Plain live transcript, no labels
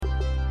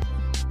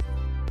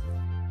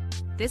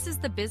This is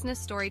the Business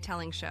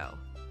Storytelling Show,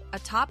 a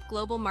top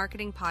global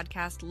marketing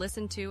podcast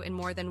listened to in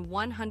more than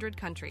 100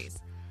 countries,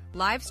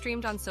 live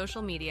streamed on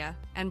social media,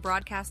 and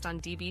broadcast on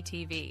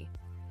DBTV.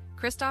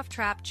 Christoph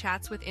Trapp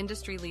chats with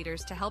industry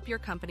leaders to help your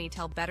company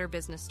tell better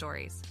business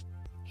stories.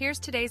 Here's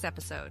today's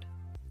episode.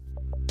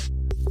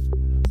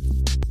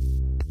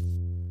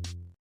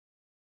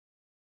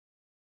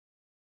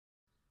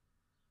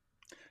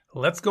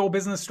 Let's go,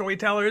 business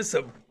storytellers.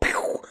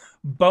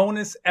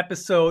 Bonus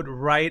episode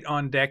right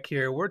on deck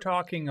here. We're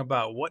talking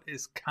about what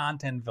is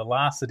content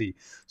velocity.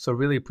 So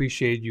really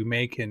appreciate you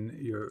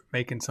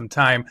making some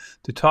time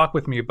to talk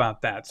with me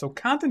about that. So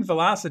content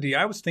velocity,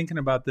 I was thinking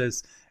about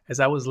this as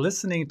I was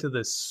listening to the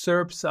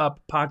SERPs Up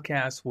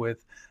podcast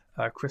with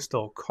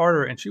Crystal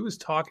Carter, and she was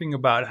talking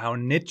about how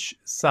niche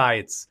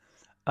sites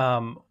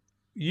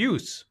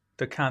use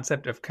the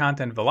concept of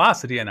content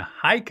velocity and a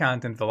high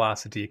content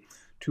velocity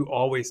to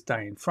always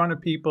stay in front of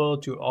people,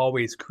 to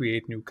always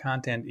create new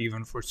content,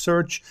 even for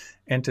search,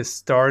 and to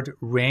start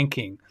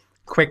ranking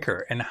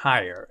quicker and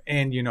higher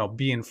and,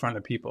 be in front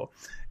of people.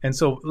 And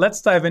so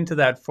let's dive into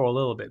that for a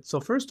little bit.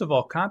 So first of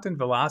all, content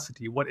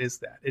velocity, what is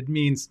that? It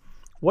means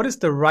what is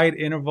the right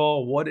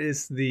interval? What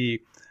is the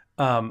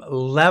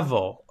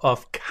level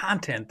of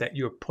content that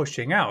you're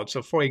pushing out?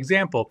 So for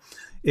example,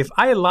 if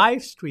I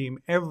live stream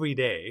every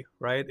day,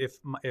 right?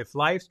 If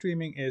live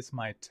streaming is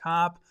my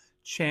top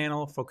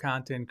channel for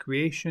content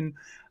creation,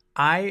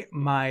 I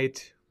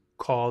might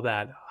call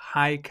that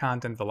high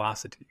content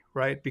velocity,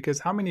 right? Because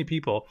how many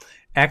people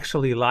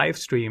actually live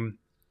stream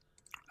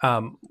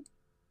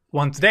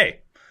once a day?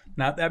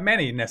 Not that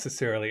many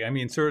necessarily. I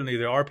mean, certainly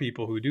there are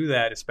people who do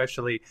that,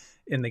 especially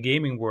in the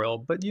gaming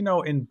world. But,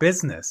 in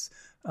business,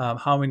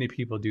 how many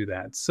people do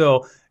that?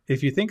 So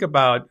if you think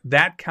about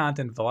that,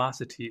 content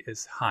velocity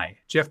is high.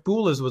 Jeff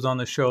Boulas was on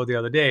the show the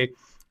other day,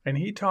 and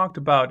he talked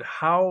about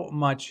how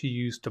much he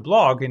used to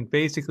blog, and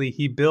basically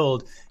he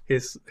built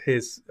his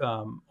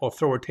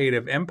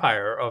authoritative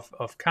empire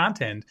of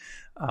content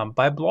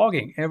by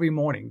blogging every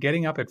morning,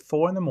 getting up at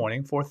 4 in the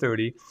morning,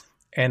 4:30,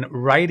 and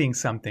writing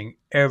something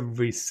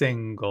every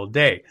single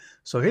day.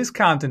 So his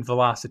content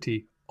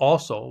velocity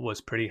also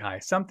was pretty high.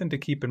 Something to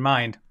keep in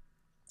mind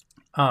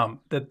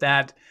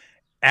that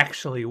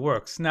actually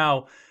works.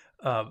 Now,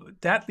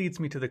 that leads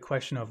me to the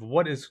question of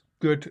what is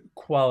good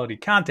quality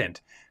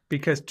content.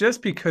 Because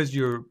just because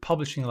you're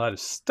publishing a lot of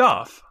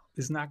stuff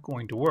is not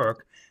going to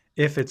work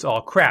if it's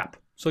all crap.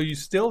 So you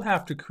still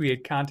have to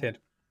create content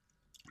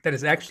that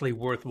is actually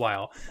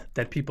worthwhile,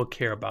 that people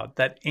care about,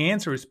 that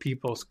answers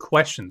people's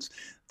questions,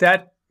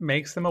 that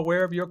makes them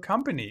aware of your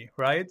company,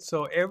 right?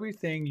 So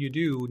everything you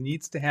do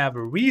needs to have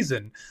a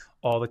reason,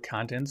 all the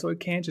content. So it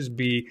can't just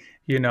be,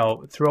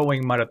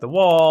 throwing mud at the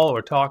wall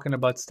or talking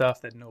about stuff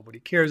that nobody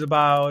cares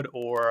about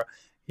or,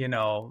 you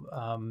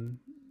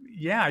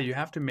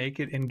have to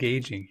make it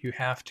engaging. You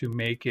have to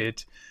make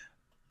it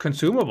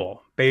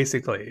consumable,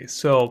 basically.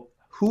 So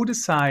who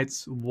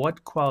decides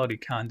what quality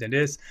content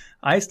is?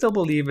 I still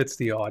believe it's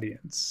the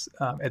audience.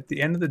 At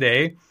the end of the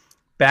day,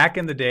 back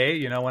in the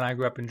day, when I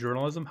grew up in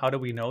journalism, how do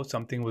we know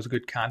something was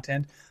good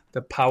content?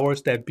 The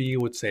powers that be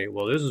would say,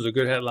 well, this is a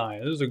good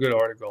headline, this is a good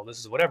article, this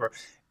is whatever.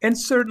 And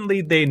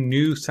certainly they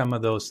knew some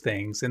of those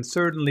things. And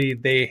certainly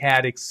they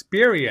had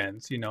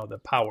experience, the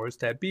powers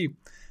that be.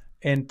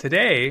 And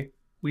today,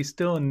 we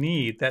still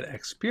need that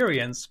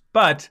experience,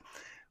 but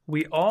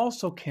we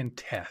also can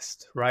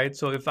test, right?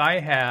 So if I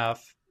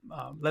have,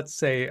 let's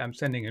say I'm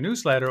sending a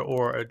newsletter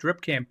or a drip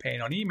campaign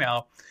on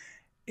email,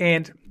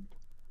 and,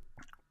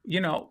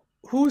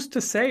 who's to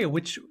say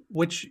which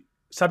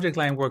subject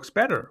line works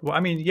better? Well, I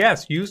mean,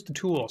 yes, use the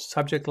tools,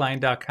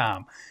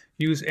 subjectline.com.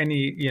 Use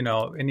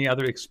any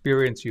other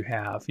experience you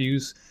have.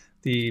 Use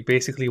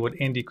basically what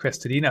Andy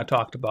Crestodina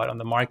talked about on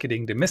the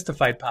Marketing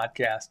Demystified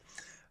podcast.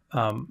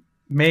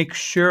 Make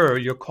sure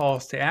your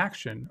calls to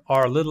action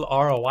are a little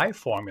ROI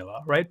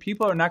formula, right?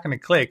 People are not going to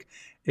click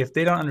if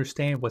they don't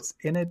understand what's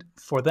in it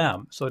for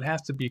them. So it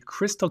has to be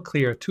crystal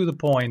clear, to the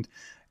point,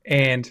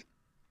 and,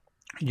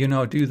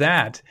 do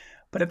that.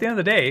 But at the end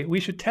of the day, we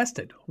should test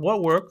it.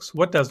 What works?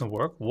 What doesn't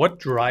work? What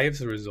drives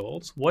the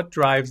results? What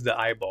drives the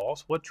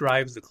eyeballs? What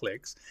drives the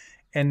clicks?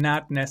 And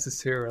not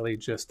necessarily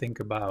just think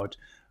about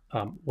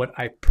what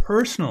I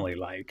personally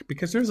like,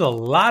 because there's a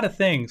lot of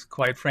things,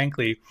 quite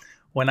frankly,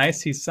 when I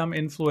see some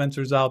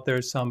influencers out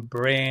there, some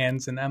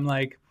brands, and I'm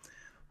like,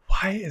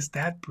 why is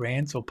that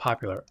brand so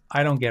popular?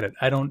 I don't get it.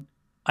 I don't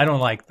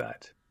like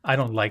that. I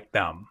don't like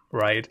them,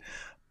 right?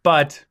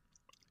 But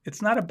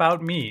it's not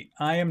about me.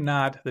 I am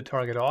not the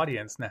target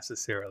audience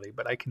necessarily,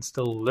 but I can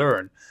still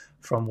learn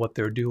from what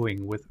they're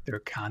doing with their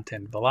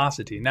content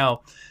velocity.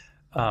 Now,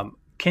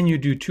 can you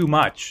do too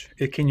much?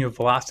 Can your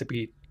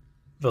velocity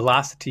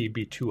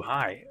be too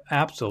high?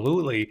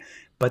 Absolutely.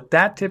 But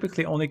that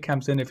typically only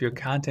comes in if your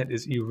content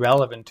is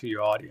irrelevant to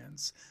your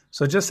audience.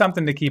 So just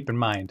something to keep in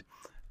mind.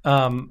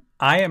 I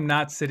am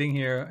not sitting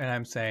here and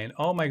I'm saying,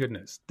 oh my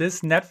goodness,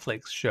 this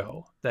Netflix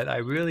show that I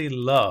really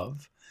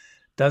love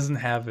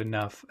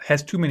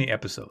has too many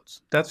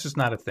episodes. That's just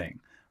not a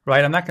thing,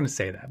 right? I'm not going to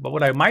say that. But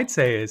what I might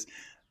say is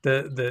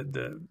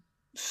the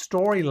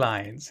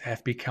storylines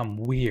have become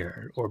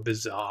weird or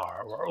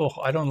bizarre, or,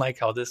 oh, I don't like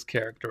how this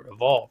character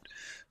evolved.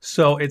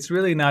 So it's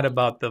really not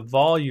about the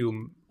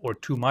volume or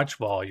too much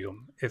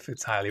volume if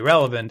it's highly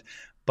relevant,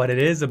 but it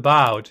is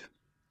about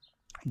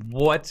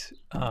what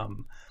are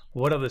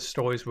the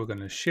stories we're going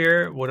to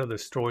share, what are the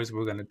stories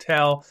we're going to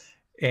tell.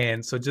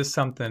 And so just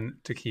something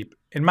to keep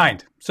in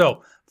mind.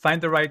 So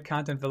find the right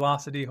content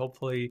velocity.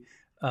 Hopefully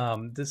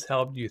this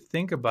helped you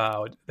think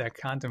about that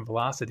content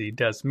velocity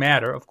does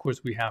matter. Of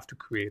course, we have to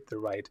create the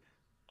right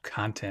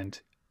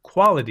content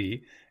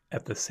quality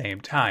at the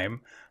same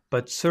time,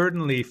 but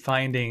certainly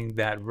finding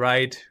that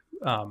right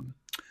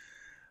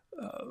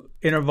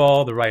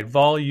interval, the right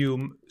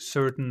volume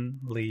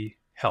certainly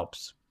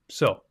helps.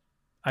 So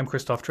I'm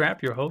Christoph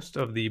Trapp, your host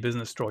of the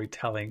Business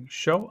Storytelling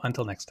Show.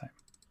 Until next time.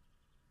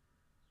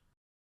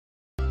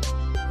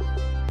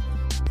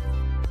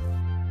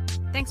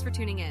 Thanks for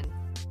tuning in.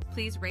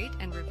 Please rate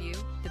and review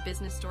the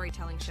Business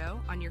Storytelling Show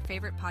on your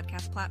favorite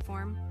podcast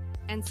platform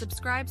and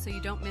subscribe so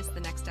you don't miss the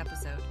next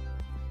episode.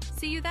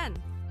 See you then.